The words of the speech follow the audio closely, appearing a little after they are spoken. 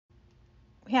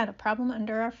We had a problem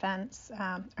under our fence.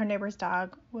 Our neighbor's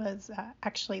dog was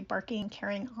actually barking,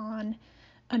 carrying on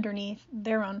underneath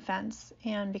their own fence,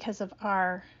 and because of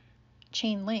our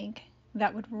chain link,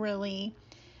 that would really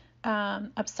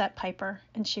upset Piper,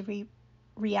 and she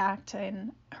react,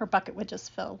 and her bucket would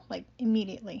just fill like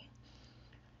immediately.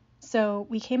 So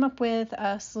we came up with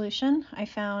a solution. I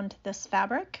found this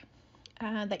fabric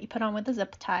that you put on with the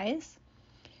zip ties,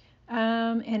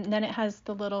 and then it has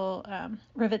the little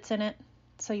rivets in it,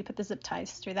 so you put the zip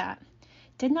ties through that.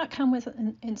 Did not come with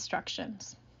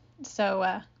instructions,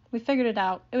 so we figured it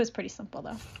out. It was pretty simple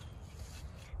though.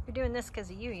 You're doing this because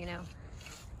of you, you know.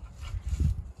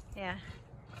 Yeah,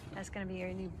 that's gonna be your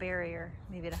new barrier,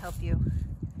 maybe to help you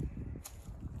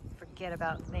forget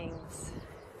about things.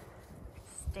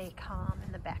 Stay calm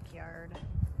in the backyard.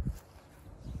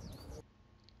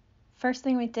 First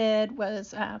thing we did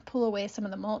was pull away some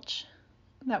of the mulch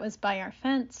that was by our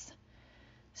fence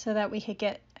so that we could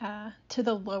get to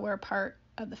the lower part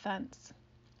of the fence.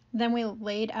 Then we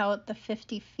laid out the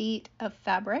 50 feet of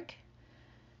fabric,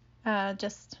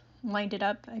 just lined it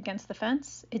up against the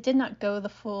fence. It did not go the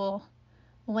full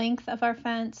length of our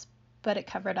fence, but it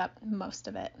covered up most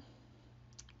of it.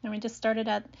 Then we just started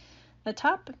at the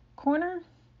top corner,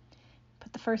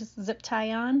 put the first zip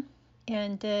tie on,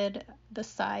 and did the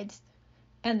sides,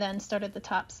 and then started the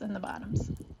tops and the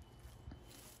bottoms.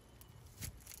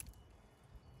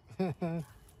 It's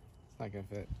not gonna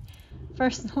fit.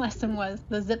 First lesson was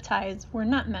the zip ties were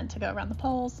not meant to go around the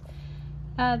poles.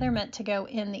 They're meant to go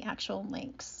in the actual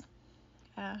links.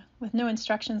 With no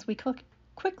instructions, we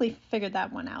quickly figured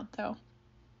that one out though.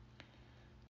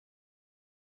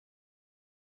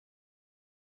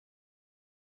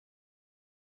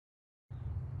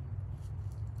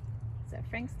 So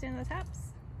Frank's doing the tops,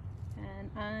 and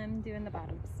I'm doing the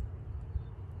bottoms.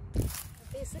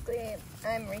 Basically,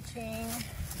 I'm reaching.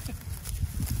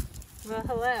 Well,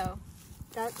 hello.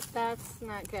 That's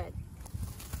not good.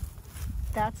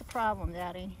 That's a problem,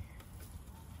 Daddy.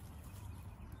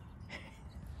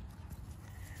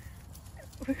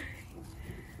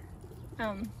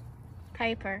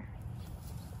 Piper.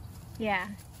 Yeah,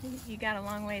 you got a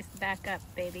long ways to back up,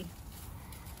 baby.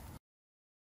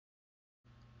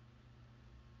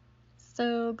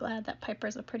 So glad that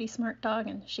Piper's a pretty smart dog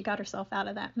and she got herself out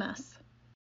of that mess.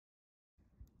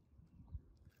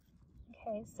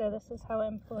 Okay, so this is how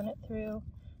I'm pulling it through.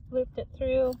 Looped it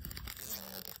through, and just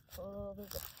pull the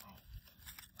zip tie.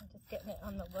 I'm just getting it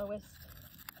on the lowest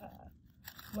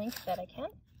length that I can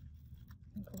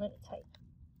and pulling it tight.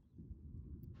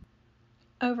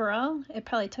 Overall, it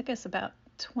probably took us about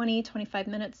 20-25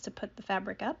 minutes to put the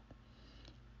fabric up.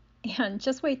 And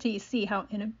just wait till you see how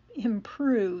it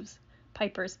improves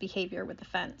Piper's behavior with the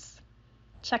fence.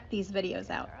 Check these videos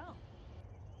out.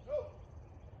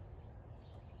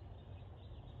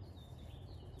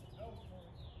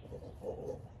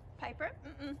 Piper,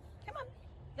 come on,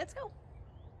 let's go.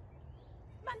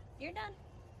 Come on, you're done.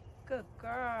 Good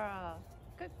girl,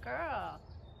 good girl.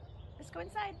 Let's go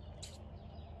inside.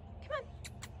 Come on,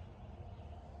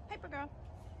 Piper girl,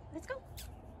 let's go.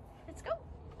 Let's go.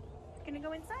 We're gonna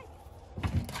go inside.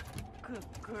 Good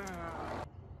girl. I'll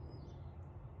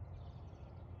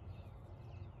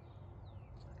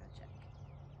go check.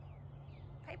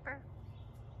 Piper.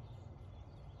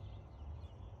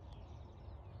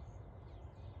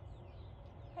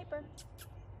 Piper,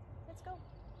 let's go.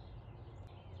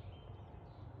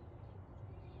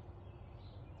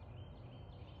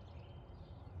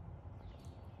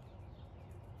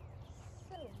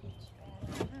 So much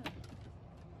better, huh?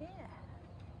 Yeah.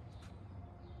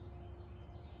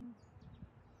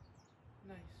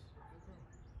 Nice. Good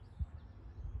girl.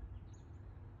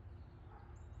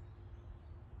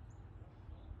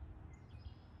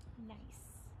 Nice.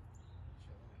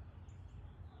 Chilling. Starting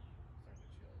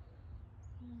to chill.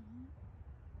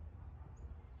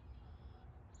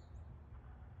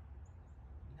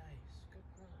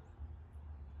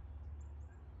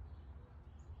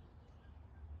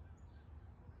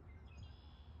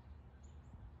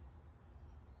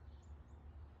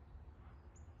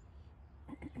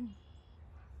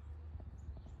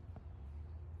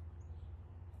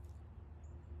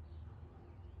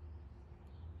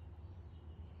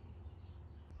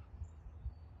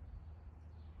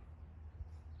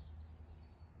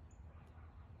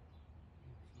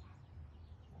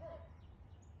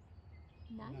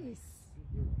 Nice.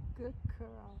 Good girl. Nice. Good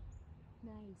girl.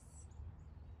 Nice.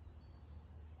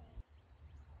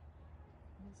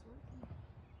 Nice working.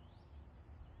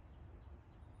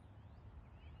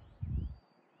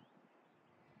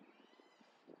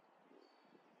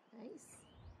 Nice.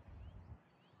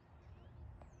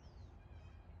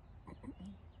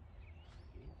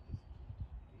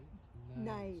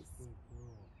 Nice. Good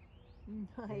girl.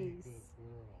 Very Nice. Good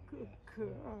girl. Good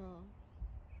Yes, girl.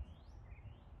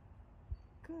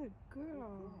 Good Good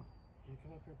girl. girl. You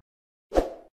come up here.